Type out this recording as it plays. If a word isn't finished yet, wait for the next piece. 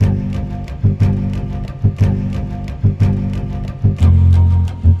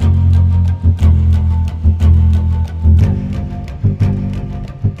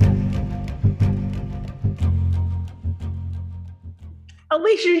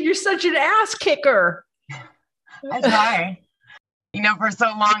you're such an ass kicker. I try. For so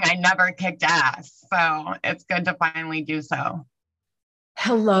long, I never kicked ass. So it's good to finally do so.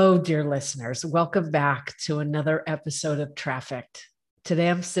 Hello, dear listeners. Welcome back to another episode of Trafficked. Today,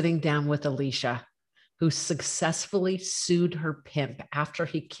 I'm sitting down with Alisha, who successfully sued her pimp after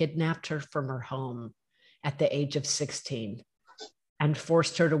he kidnapped her from her home at the age of 16 and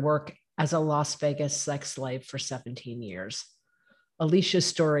forced her to work as a Las Vegas sex slave for 17 years. Alisha's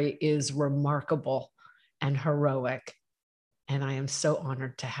story is remarkable and heroic, and I am so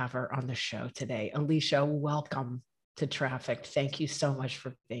honored to have her on the show today. Alisha, welcome to Trafficked. Thank you so much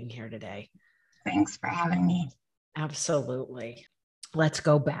for being here today. Thanks for having me. Absolutely. Let's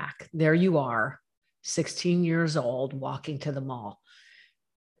go back. There you are, 16 years old, walking to the mall.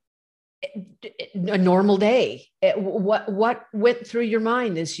 A normal day. What went through your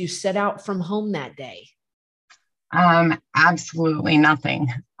mind as you set out from home that day? Absolutely nothing.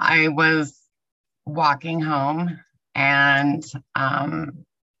 I was walking home and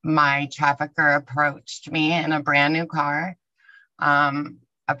my trafficker approached me in a brand new car,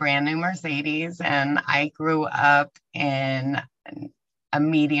 a brand new Mercedes, and I grew up in a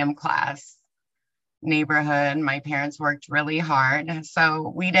medium class neighborhood. My parents worked really hard,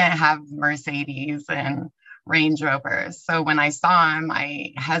 so we didn't have Mercedes and Range Rovers. So when I saw him,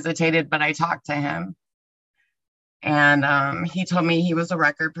 I hesitated, but I talked to him, and he told me he was a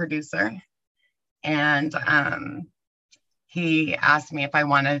record producer, and he asked me if I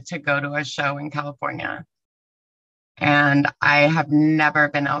wanted to go to a show in California. And I have never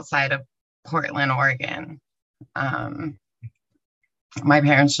been outside of Portland, Oregon. My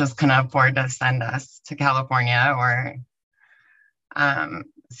parents just couldn't afford to send us to California,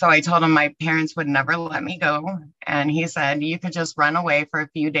 so I told him my parents would never let me go. And he said, you could just run away for a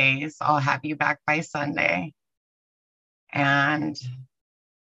few days. I'll have you back by Sunday. And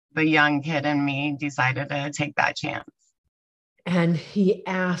the young kid in me decided to take that chance. And he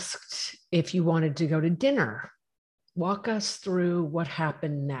asked if you wanted to go to dinner. Walk us through what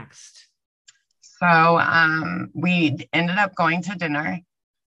happened next. So we ended up going to dinner,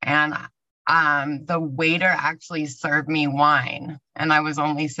 and the waiter actually served me wine, and I was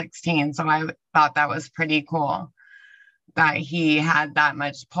only 16. So I thought that was pretty cool that he had that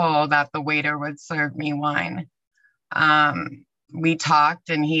much pull that the waiter would serve me wine. We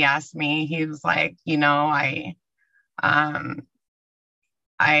talked, and he asked me, he was like,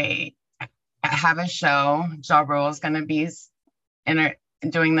 I have a show. Ja Rule is going to be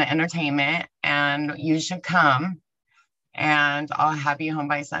doing the entertainment, and you should come, and I'll have you home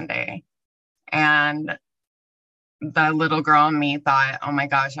by Sunday. And the little girl in me thought, oh my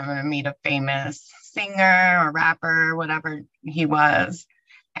gosh, I'm going to meet a famous singer or rapper, whatever he was.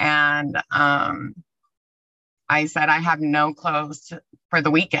 And I said, I have no clothes for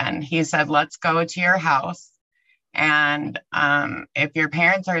the weekend. He said, let's go to your house. And if your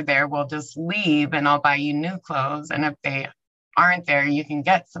parents are there, we'll just leave and I'll buy you new clothes. And if they aren't there, you can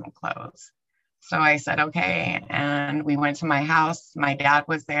get some clothes. So I said, okay. And we went to my house. My dad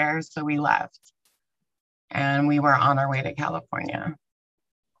was there. So we left. And we were on our way to California.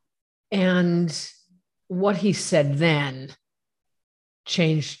 And what he said then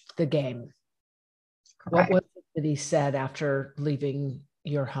changed the game. Correct. What was it that he said after leaving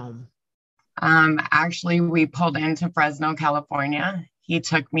your home? Actually, we pulled into Fresno, California. He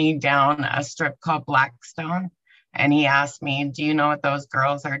took me down a strip called Blackstone, and he asked me, do you know what those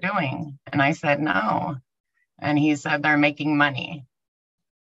girls are doing? And I said, no. And he said, they're making money.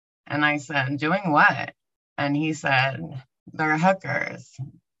 And I said, doing what? And he said, they're hookers.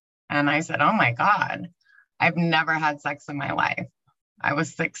 And I said, oh my God, I've never had sex in my life. I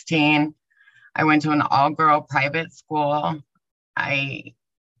was 16. I went to an all-girl private school. I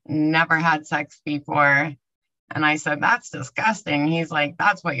never had sex before. And I said, that's disgusting. He's like,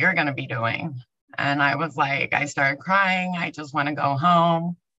 that's what you're going to be doing. And I was like, I started crying. I just want to go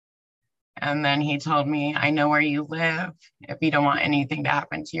home. And then he told me, I know where you live. If you don't want anything to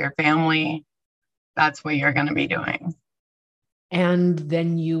happen to your family, that's what you're going to be doing. And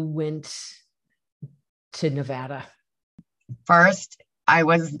then you went to Nevada. First, I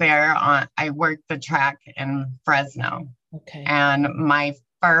was there I worked the track in Fresno. Okay. And my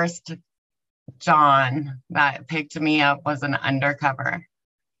first John that picked me up was an undercover.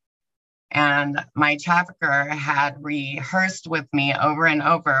 And my trafficker had rehearsed with me over and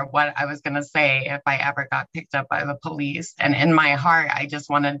over what I was going to say if I ever got picked up by the police. And in my heart, I just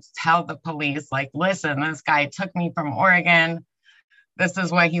wanted to tell the police, like, listen, this guy took me from Oregon. This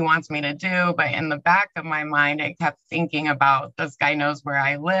is what he wants me to do. But in the back of my mind, I kept thinking about this guy knows where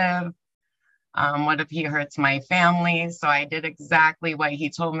I live. What if he hurts my family? So I did exactly what he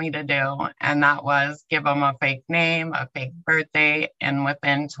told me to do. And that was give him a fake name, a fake birthday. And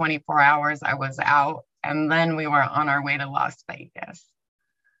within 24 hours, I was out. And then we were on our way to Las Vegas.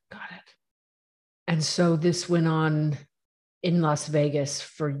 Got it. And so this went on in Las Vegas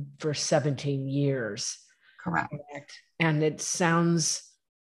for 17 years. Correct. And it sounds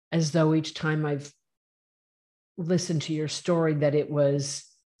as though each time I've listened to your story that it was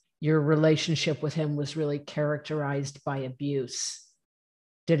your relationship with him was really characterized by abuse.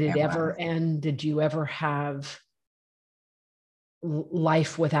 Did it ever end? Did you ever have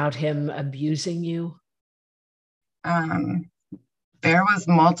life without him abusing you? There was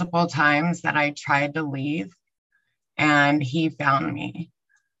multiple times that I tried to leave and he found me.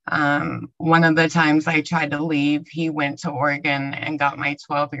 One of the times I tried to leave, he went to Oregon and got my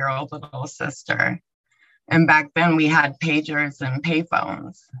 12-year-old little sister. And back then we had pagers and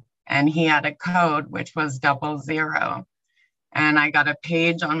payphones, and he had a code which was 00. And I got a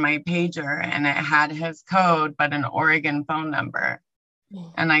page on my pager and it had his code, but an Oregon phone number.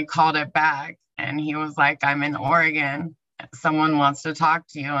 And I called it back and he was like, I'm in Oregon. Someone wants to talk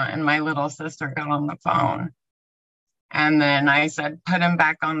to you. And my little sister got on the phone. And then I said, put him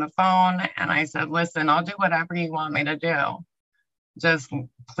back on the phone. And I said, listen, I'll do whatever you want me to do. Just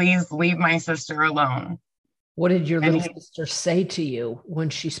please leave my sister alone. What did your little sister say to you when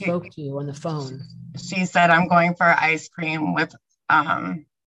she spoke to you on the phone? She said, I'm going for ice cream with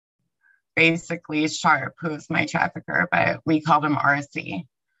basically Sharp, who's my trafficker, but we called him RC.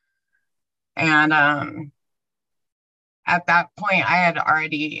 And at that point, I had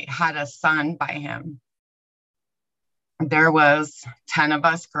already had a son by him. There was 10 of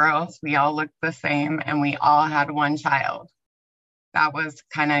us girls. We all looked the same and we all had one child. That was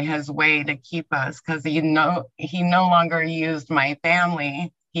kind of his way to keep us because he no longer used my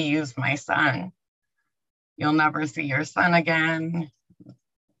family. He used my son. You'll never see your son again.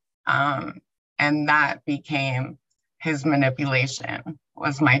 And that became his manipulation,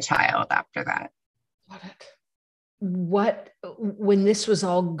 was my child after that. Got it. When this was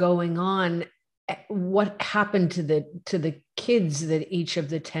all going on, what happened to the kids that each of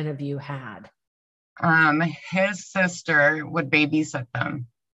the 10 of you had? His sister would babysit them.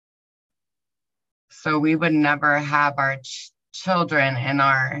 So we would never have our children in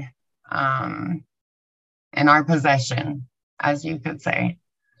our possession, as you could say.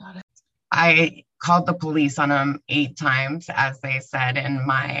 Got it. I called the police on him 8 times, as they said in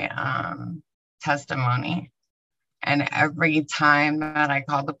my testimony. And every time that I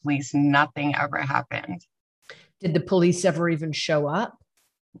called the police, nothing ever happened. Did the police ever even show up?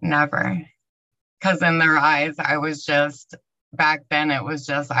 Never. Because in their eyes, I was just, back then, it was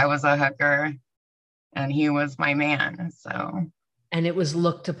just, I was a hooker and he was my man. So. And it was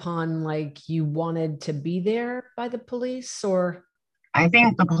looked upon like you wanted to be there by the police, or? I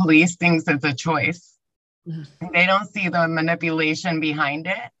think the police thinks it's a choice. They don't see the manipulation behind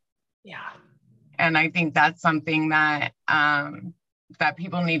it. Yeah. And I think that's something that that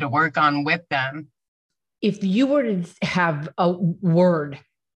people need to work on with them. If you were to have a word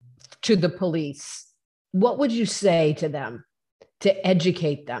to the police, what would you say to them to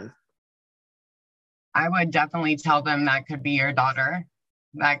educate them? I would definitely tell them that could be your daughter,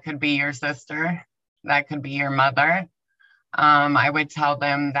 that could be your sister, that could be your mother. I would tell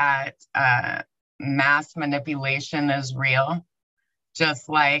them that mass manipulation is real, just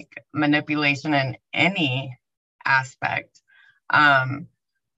like manipulation in any aspect.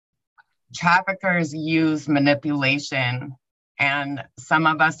 Traffickers use manipulation, and some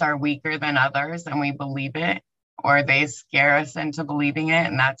of us are weaker than others and we believe it, or they scare us into believing it,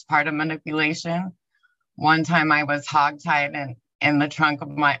 and that's part of manipulation. One time I was hogtied in the trunk of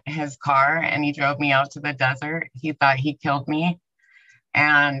his car, and he drove me out to the desert. He thought he killed me.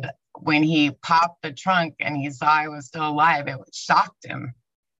 And when he popped the trunk and he saw I was still alive, it shocked him.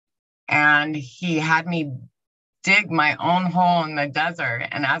 And he had me dig my own hole in the desert.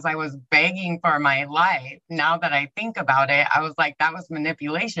 And as I was begging for my life, now that I think about it, I was like, that was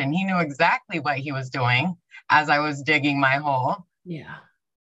manipulation. He knew exactly what he was doing as I was digging my hole. Yeah.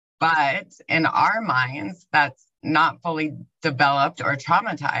 But in our minds, that's not fully developed or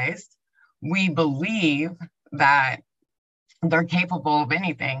traumatized. We believe that they're capable of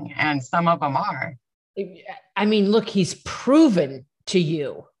anything, and some of them are. I mean, look, he's proven to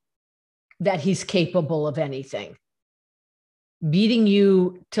you that he's capable of anything, beating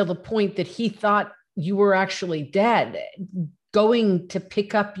you to the point that he thought you were actually dead, going to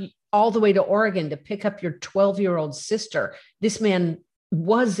pick up all the way to Oregon to pick up your 12-year-old sister. This man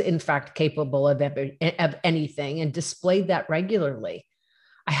was in fact capable of anything and displayed that regularly.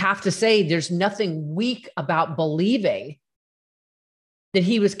 I have to say, there's nothing weak about believing that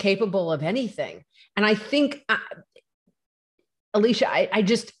he was capable of anything. And I think, Alisha,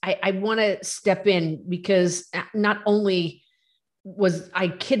 I want to step in because not only was I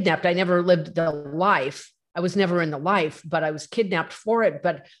kidnapped, I never lived the life. I was never in the life, but I was kidnapped for it.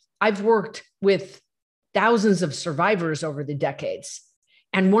 But I've worked with thousands of survivors over the decades.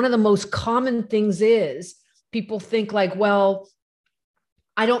 And one of the most common things is people think like, well,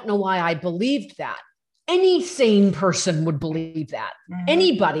 I don't know why I believed that. Any sane person would believe that. Mm-hmm.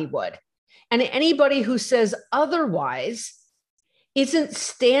 Anybody would. And anybody who says otherwise isn't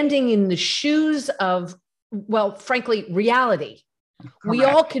standing in the shoes of, well, frankly, reality. Correct. We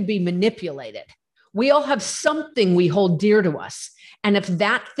all can be manipulated. We all have something we hold dear to us. And if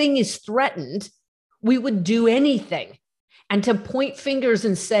that thing is threatened, we would do anything. And to point fingers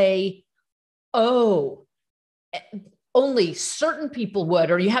and say, oh, only certain people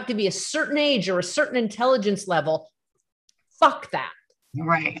would, or you have to be a certain age or a certain intelligence level. Fuck that.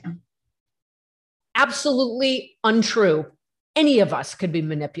 Right. Absolutely untrue. Any of us could be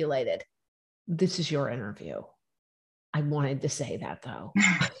manipulated. This is your interview. I wanted to say that though.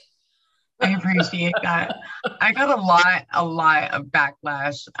 I appreciate that. I got a lot of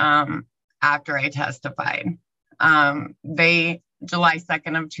backlash after I testified. July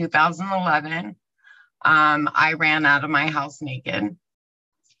 2nd of 2011, I ran out of my house naked.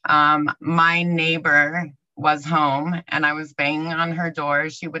 My neighbor was home and I was banging on her door.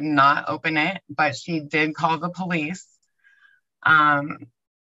 She would not open it, but she did call the police.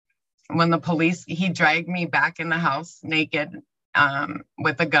 When the police, he dragged me back in the house naked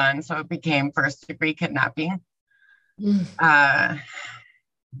with a gun. So it became first-degree kidnapping.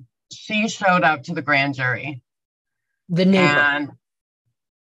 She showed up to the grand jury. The neighbor. And,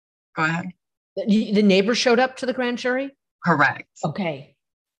 go ahead. The neighbor showed up to the grand jury? Correct. Okay.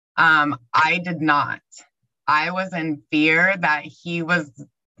 I did not. I was in fear that he was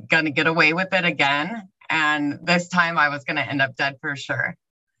going to get away with it again. And this time I was going to end up dead for sure.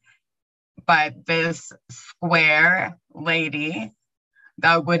 But this square lady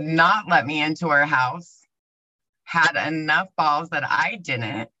that would not let me into her house had enough balls that I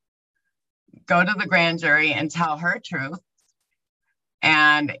didn't go to the grand jury and tell her truth.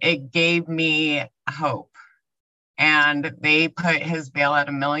 And it gave me hope. And they put his bail at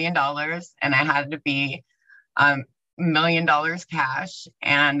 $1 million, and I had to be $1 million cash.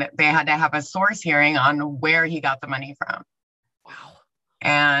 And they had to have a source hearing on where he got the money from. Wow.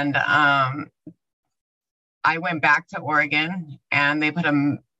 And I went back to Oregon, and they put a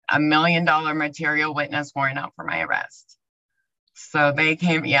 $1 million material witness warrant out for my arrest. So they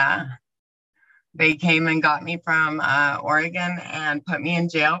came and got me from Oregon and put me in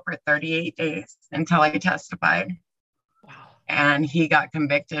jail for 38 days until I testified. Wow. And he got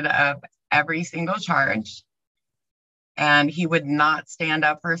convicted of every single charge. And he would not stand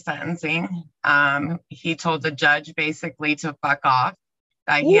up for sentencing. He told the judge basically to fuck off,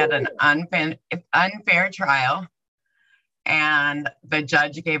 that he had an unfair trial. And the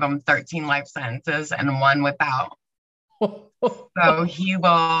judge gave him 13 life sentences and one without. So he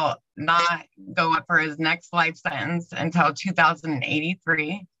will not go up for his next life sentence until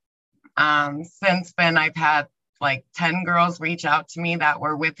 2083. Since then, I've had like 10 girls reach out to me that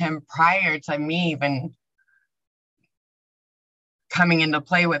were with him prior to me even coming into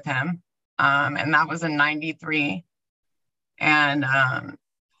play with him. And that was in 93. And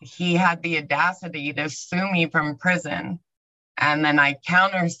he had the audacity to sue me from prison. And then I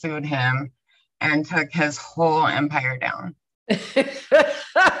countersued him and took his whole empire down.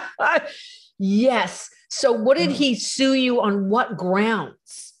 Yes. So what did he sue you on? What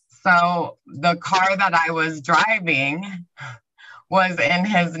grounds? So the car that I was driving was in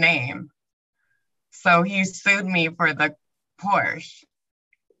his name. So he sued me for the Porsche.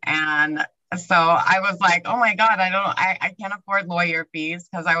 And so I was like, oh my God, I can't afford lawyer fees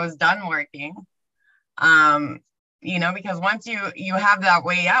because I was done working. Because once you have that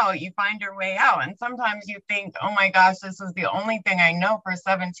way out, you find your way out. And sometimes you think, oh my gosh, this is the only thing I know for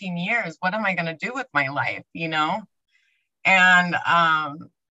 17 years. What am I going to do with my life? And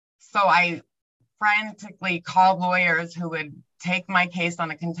so I frantically called lawyers who would take my case on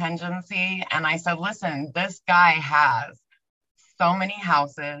a contingency. And I said, listen, this guy has so many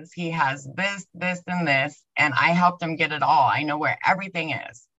houses. He has this, and this. And I helped him get it all. I know where everything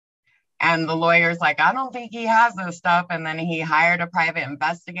is. And the lawyer's like, I don't think he has this stuff. And then he hired a private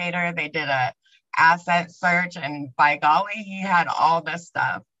investigator. They did a asset search. And by golly, he had all this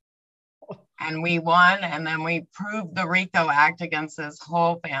stuff. And we won. And then we proved the RICO Act against his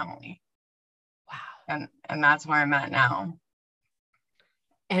whole family. Wow. And that's where I'm at now.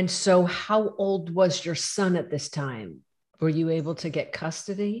 And so, how old was your son at this time? Were you able to get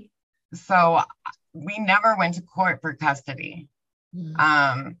custody? So we never went to court for custody. Mm.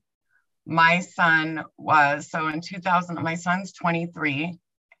 Um, my son was, so in 2000, my son's 23,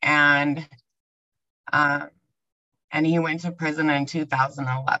 and uh, and he went to prison in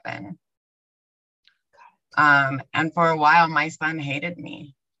 2011. And for a while, my son hated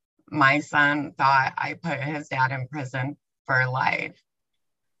me. My son thought I put his dad in prison for life.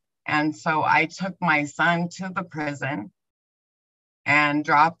 And so I took my son to the prison and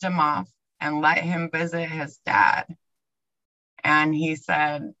dropped him off and let him visit his dad. And he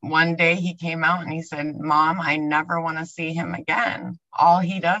said, one day he came out and he said, Mom, I never want to see him again. All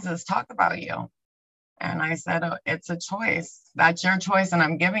he does is talk about you. And I said, oh, it's a choice. That's your choice. And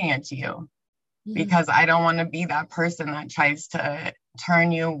I'm giving it to you because I don't want to be that person that tries to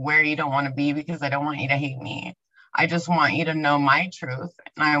turn you where you don't want to be, because I don't want you to hate me. I just want you to know my truth.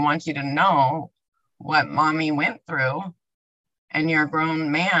 And I want you to know what mommy went through. And you're a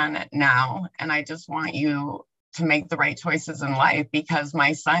grown man now. And I just want you to make the right choices in life, because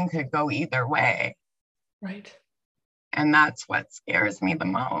my son could go either way. Right. And that's what scares me the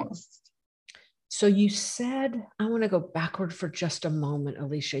most. So you said, I want to go backward for just a moment,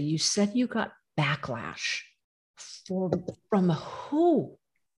 Alisha. You said you got backlash from who?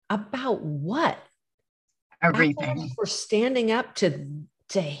 About what? Everything. Backlash for standing up to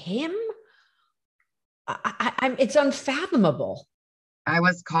him? It's unfathomable. I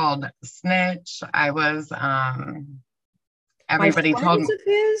was called snitch. I was everybody By told friends me of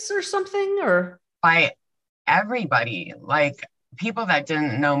his or something, or by everybody, like people that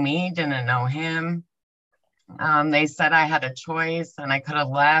didn't know me, didn't know him. They said I had a choice and I could have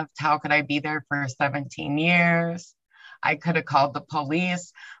left. How could I be there for 17 years? I could have called the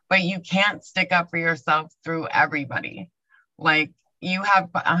police, but you can't stick up for yourself through everybody. Like, you have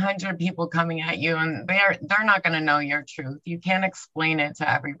 100 people coming at you and they're not going to know your truth. You can't explain it to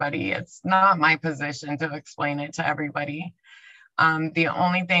everybody. It's not my position to explain it to everybody. The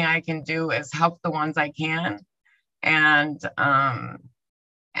only thing I can do is help the ones I can, and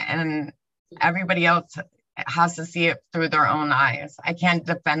everybody else has to see it through their own eyes. I can't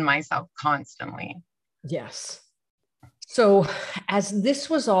defend myself constantly. yes. So, as this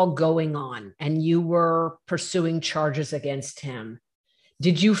was all going on and you were pursuing charges against him,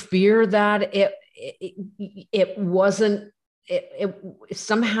 did you fear that it wasn't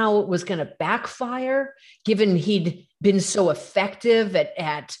somehow it was going to backfire, given he'd been so effective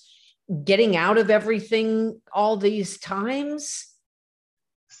at getting out of everything all these times?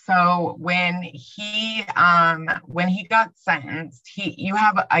 So when he got sentenced, you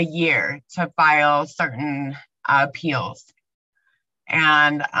have a year to file certain appeals.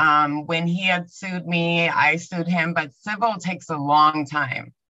 And when he had sued me, I sued him, but civil takes a long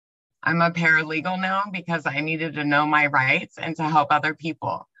time. I'm a paralegal now because I needed to know my rights and to help other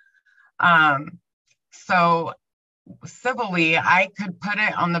people. So civilly, I could put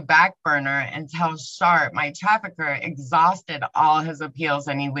it on the back burner until Sharp, my trafficker, exhausted all his appeals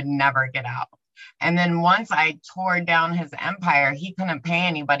and he would never get out. And then once I tore down his empire, he couldn't pay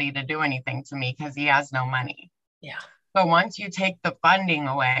anybody to do anything to me because he has no money. Yeah. So once you take the funding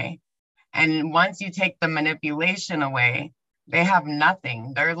away and once you take the manipulation away, they have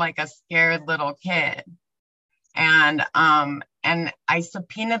nothing. They're like a scared little kid. And I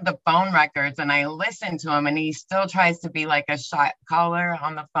subpoenaed the phone records and I listened to him, and he still tries to be like a shot caller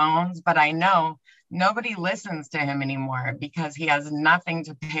on the phones, but I know nobody listens to him anymore because he has nothing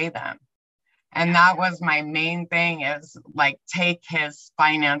to pay them. And that was my main thing, is like, take his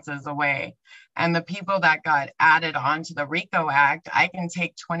finances away. And the people that got added onto the RICO Act, I can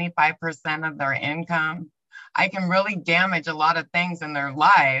take 25% of their income. I can really damage a lot of things in their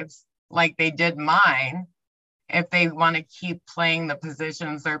lives, like they did mine, if they want to keep playing the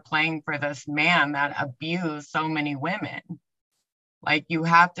positions they're playing for this man that abused so many women. Like, you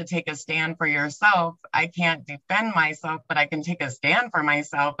have to take a stand for yourself. I can't defend myself, but I can take a stand for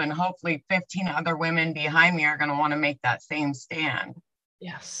myself. And hopefully 15 other women behind me are going to want to make that same stand.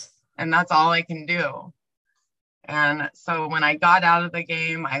 Yes. And that's all I can do. And so when I got out of the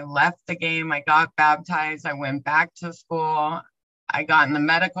game, I left the game, I got baptized, I went back to school. I got in the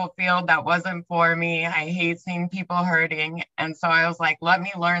medical field. That wasn't for me. I hate seeing people hurting. And so I was like, let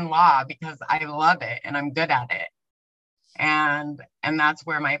me learn law because I love it and I'm good at it. And that's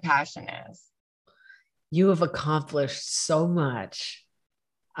where my passion is. You have accomplished so much.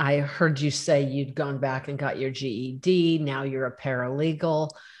 I heard you say you'd gone back and got your GED. Now you're a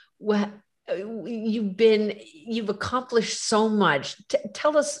paralegal. What you've accomplished so much.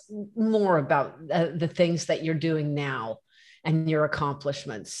 Tell us more about the things that you're doing now and your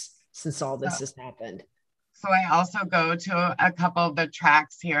accomplishments since all this So, has happened? so I also go to a couple of the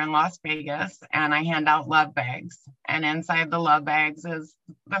tracks here in Las Vegas and I hand out love bags. And inside the love bags is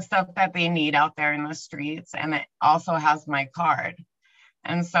the stuff that they need out there in the streets. And it also has my card.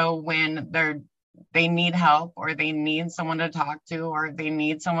 And so when they need help or they need someone to talk to or they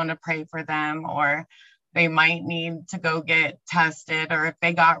need someone to pray for them or they might need to go get tested or if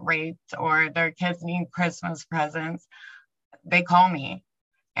they got raped or their kids need Christmas presents, they call me.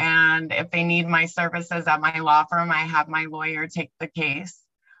 And if they need my services at my law firm, I have my lawyer take the case.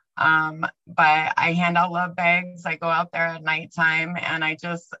 But I hand out love bags. I go out there at nighttime and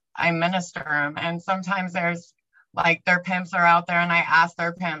I minister them. And sometimes there's like their pimps are out there and I ask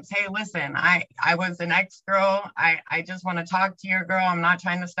their pimps, hey, listen, I was an ex-girl. I just want to talk to your girl. I'm not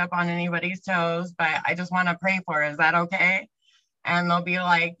trying to step on anybody's toes, but I just want to pray for her. Is that okay? And they'll be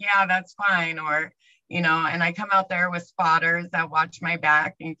like, yeah, that's fine. Or, and I come out there with spotters that watch my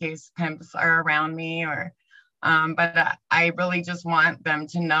back in case pimps are around me but I really just want them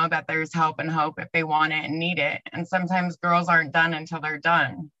to know that there's help and hope if they want it and need it. And sometimes girls aren't done until they're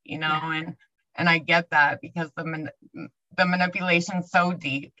done, Yeah. and I get that because the manipulation's so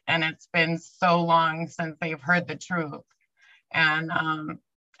deep and it's been so long since they've heard the truth. And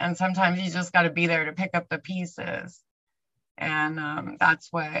sometimes you just got to be there to pick up the pieces. And that's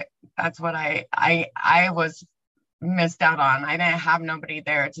what I was missed out on. I didn't have nobody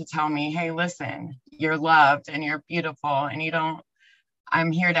there to tell me, hey, listen, you're loved and you're beautiful and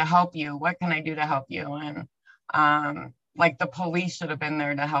I'm here to help you. What can I do to help you? And like the police should have been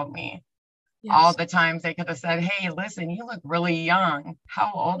there to help me. All Yes. the times they could have said, hey, listen, you look really young.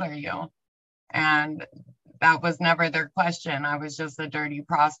 How old are you? And that was never their question. I was just a dirty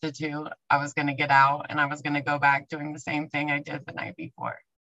prostitute. I was going to get out and I was going to go back doing the same thing I did the night before.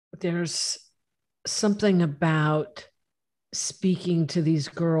 There's something about speaking to these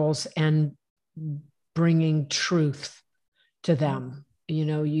girls and bringing truth to them.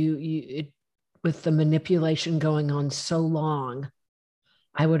 With the manipulation going on so long,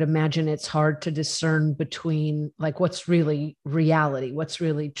 I would imagine it's hard to discern between like what's really reality, what's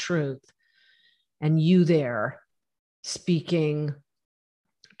really truth, and you there speaking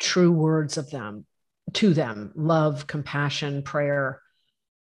true words of them to them, love, compassion, prayer.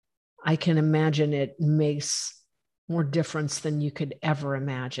 I can imagine it makes more difference than you could ever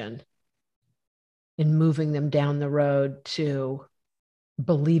imagine in moving them down the road to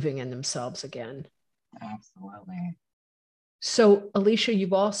believing in themselves again. Absolutely. So, Alisha,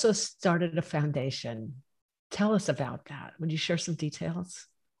 you've also started a foundation. Tell us about that. Would you share some details?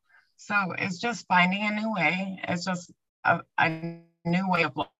 So it's just finding a new way. It's just a new way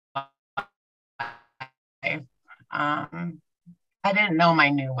of life. I didn't know my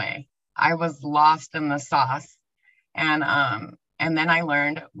new way. I was lost in the sauce. And then I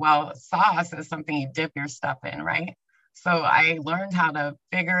learned, well, sauce is something you dip your stuff in, right? So I learned how to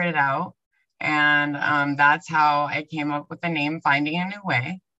figure it out. And that's how I came up with the name Finding a New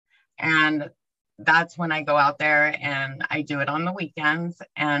Way. And that's when I go out there and I do it on the weekends.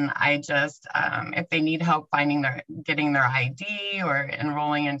 And I just, if they need help getting their ID or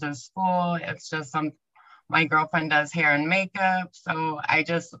enrolling into school, it's just my girlfriend does hair and makeup. So I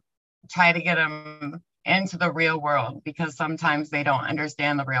just try to get them into the real world because sometimes they don't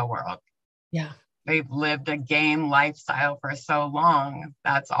understand the real world. Yeah. They've lived a game lifestyle for so long.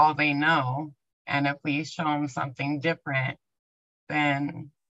 That's all they know. And if we show them something different,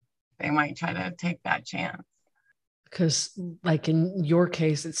 then they might try to take that chance. Because, like in your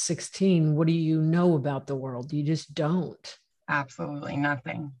case at 16, what do you know about the world? You just don't. Absolutely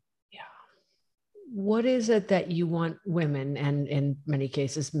nothing. Yeah. What is it that you want women, and in many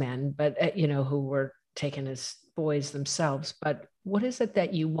cases men, but who were taken as boys themselves, but what is it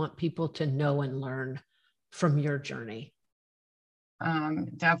that you want people to know and learn from your journey?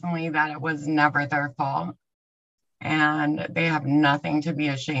 Definitely that it was never their fault and they have nothing to be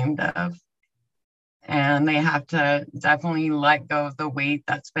ashamed of. And they have to definitely let go of the weight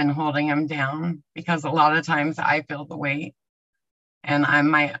that's been holding them down because a lot of times I feel the weight and I'm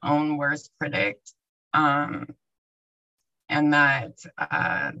my own worst critic. And that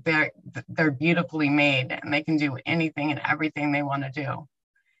they're beautifully made and they can do anything and everything they want to do.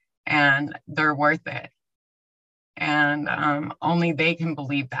 And they're worth it. And only they can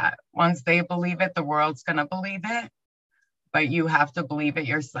believe that. Once they believe it, the world's going to believe it. But you have to believe it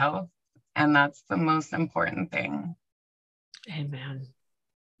yourself. And that's the most important thing. Amen.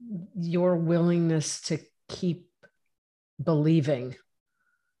 Your willingness to keep believing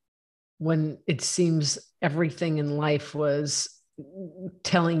when it seems everything in life was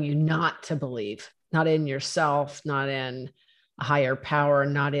telling you not to believe, not in yourself, not in higher power,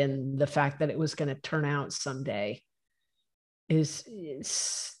 not in the fact that it was going to turn out someday, is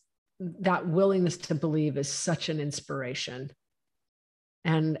that willingness to believe is such an inspiration.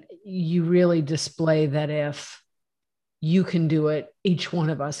 And you really display that if you can do it, each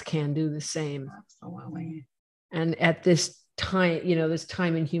one of us can do the same. Absolutely. And at this time, this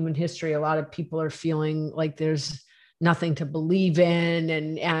time in human history, a lot of people are feeling like there's nothing to believe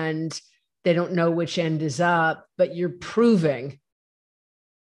in, and they don't know which end is up, but you're proving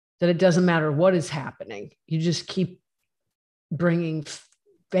that it doesn't matter what is happening. You just keep bringing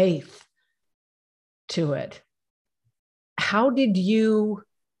faith to it. How did you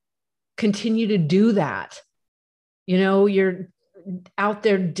continue to do that? You're out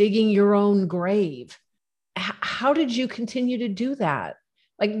there digging your own grave. How did you continue to do that?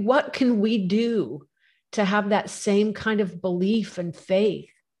 Like, what can we do to have that same kind of belief and faith?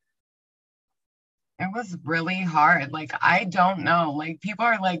 It was really hard. Like, I don't know. Like, people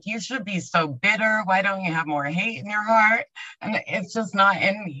are like, you should be so bitter. Why don't you have more hate in your heart? And it's just not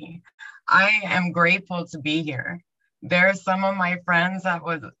in me. I am grateful to be here. There are some of my friends that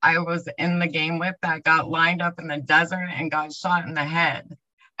I was in the game with that got lined up in the desert and got shot in the head.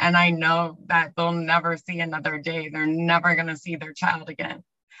 And I know that they'll never see another day. They're never going to see their child again.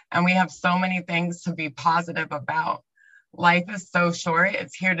 And we have so many things to be positive about. Life is so short.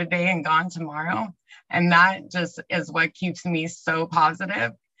 It's here today and gone tomorrow. And that just is what keeps me so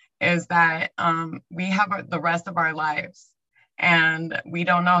positive, is that we have the rest of our lives. And we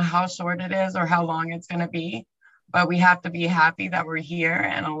don't know how short it is or how long it's going to be. But we have to be happy that we're here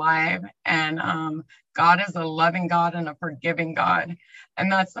and alive. And God is a loving God and a forgiving God. And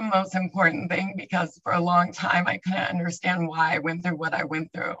that's the most important thing, because for a long time, I couldn't understand why I went through what I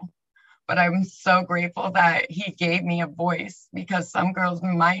went through. But I'm so grateful that he gave me a voice, because some girls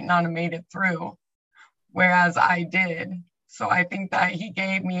might not have made it through, whereas I did. So I think that he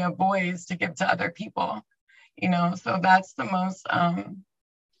gave me a voice to give to other people, so that's the most,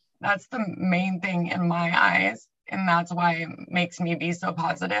 that's the main thing in my eyes. And that's why it makes me be so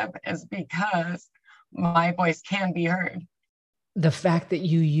positive, is because my voice can be heard. The fact that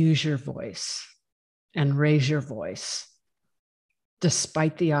you use your voice and raise your voice,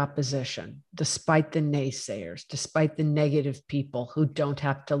 despite the opposition, despite the naysayers, despite the negative people who don't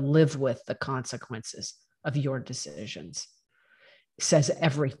have to live with the consequences of your decisions, says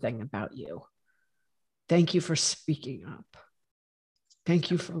everything about you. Thank you for speaking up.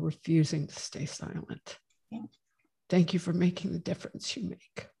 Thank you for refusing to stay silent. Thank you for making the difference you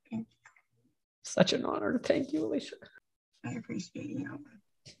make. Such an honor. Thank you, Alisha. I appreciate you.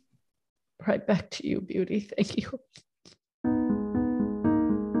 Right back to you, Beauty. Thank you.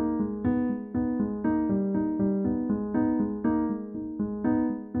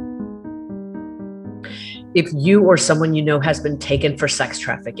 If you or someone you know has been taken for sex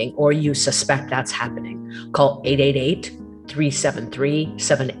trafficking, or you suspect that's happening, call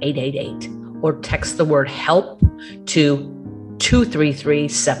 888-373-7888 or text the word HELP to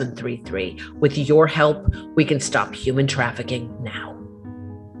 233-733. With your help, we can stop human trafficking now.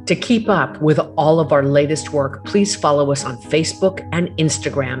 To keep up with all of our latest work, please follow us on Facebook and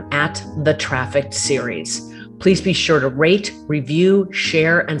Instagram at The Trafficked Series. Please be sure to rate, review,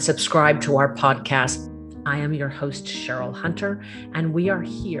 share, and subscribe to our podcast. I am your host, Cheryl Hunter, and we are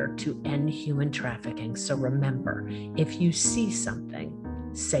here to end human trafficking. So remember, if you see something,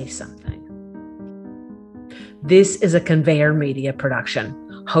 say something. This is a Conveyor Media production.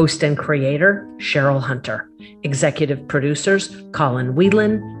 Host and creator, Cheryl Hunter. Executive producers, Colin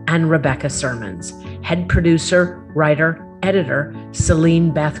Whelan and Rebecca Sermons. Head producer, writer, editor,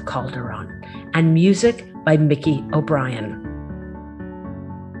 Celine Beth Calderon. And music by Mickey O'Brien.